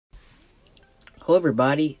Hello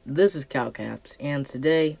everybody, this is CowCapz, and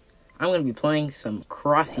today I'm going to be playing some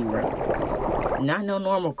Crossy Road. Not no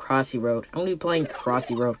normal Crossy Road, I'm going to be playing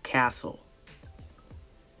Crossy Road Castle.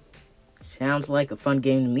 Sounds like a fun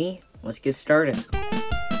game to me. Let's get started.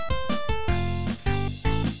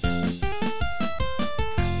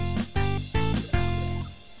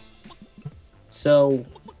 So,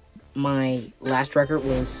 my last record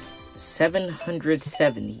was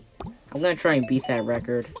 770. I'm going to try and beat that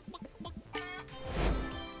record.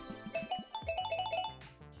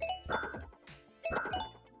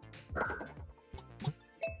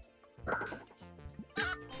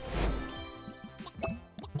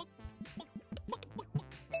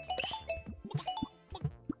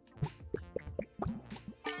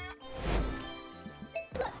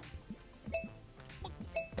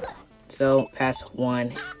 So, past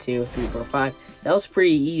 1, 2, 3, 4, 5. That was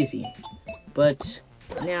pretty easy. But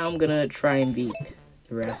now I'm gonna try and beat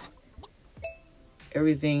the rest.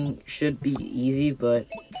 Everything should be easy, but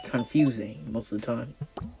confusing most of the time.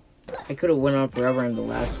 I could have went on forever in the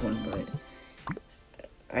last one, but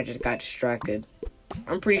I just got distracted.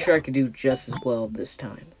 I'm pretty sure I could do just as well this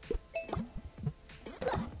time.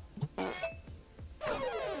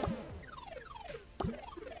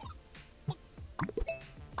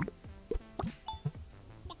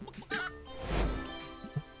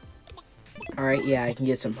 Alright, yeah, I can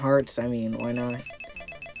get some hearts. I mean, why not?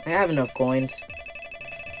 I have enough coins.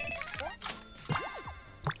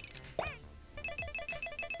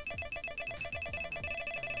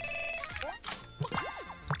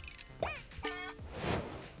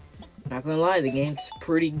 Not gonna lie, the game's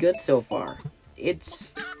pretty good so far.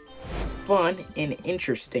 It's fun and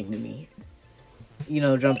interesting to me. You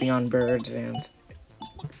know, jumping on birds and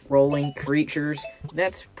rolling creatures.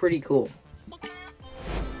 That's pretty cool.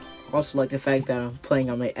 Also like the fact that I'm playing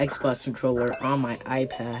on my Xbox controller on my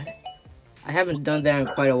iPad. I haven't done that in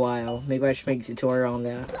quite a while. Maybe I should make a tutorial on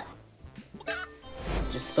that.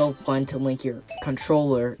 Just so fun to link your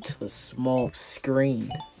controller to a small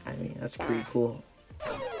screen. I mean, that's pretty cool.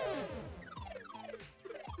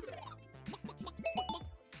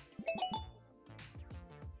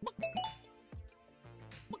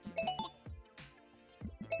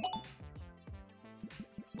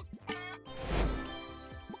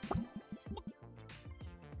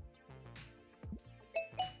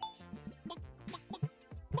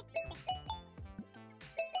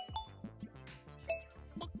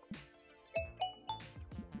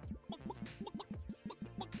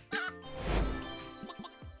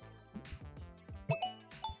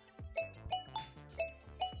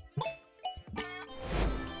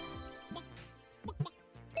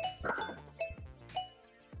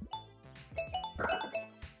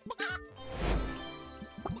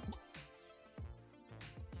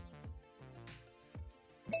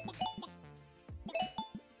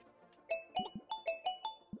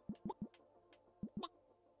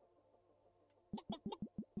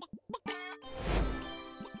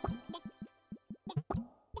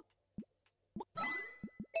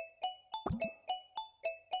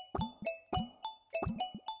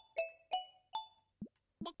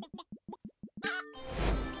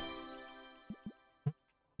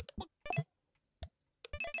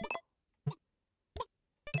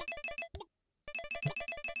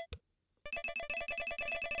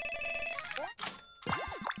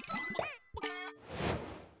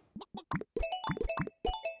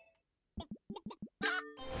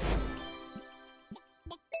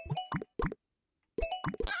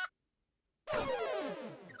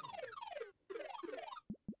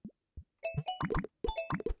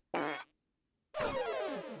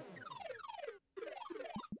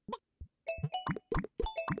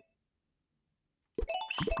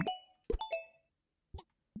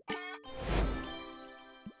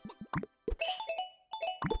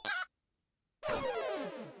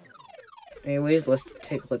 Anyways, let's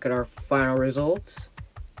take a look at our final results.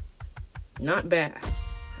 Not bad.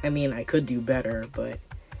 I mean, I could do better, but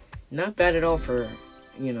not bad at all for,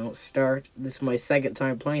 start. This is my second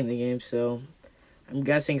time playing the game, so I'm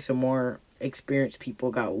guessing some more experienced people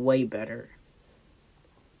got way better.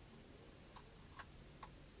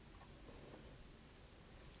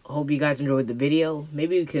 I hope you guys enjoyed the video.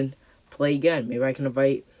 Maybe we can play again. Maybe I can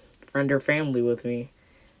invite a friend or family with me.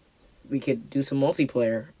 We could do some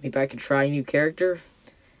multiplayer. Maybe I could try a new character.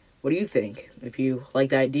 What do you think? If you like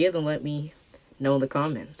the idea, then let me know in the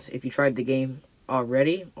comments. If you tried the game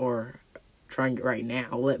already or trying it right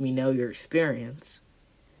now, let me know your experience.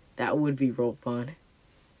 That would be real fun.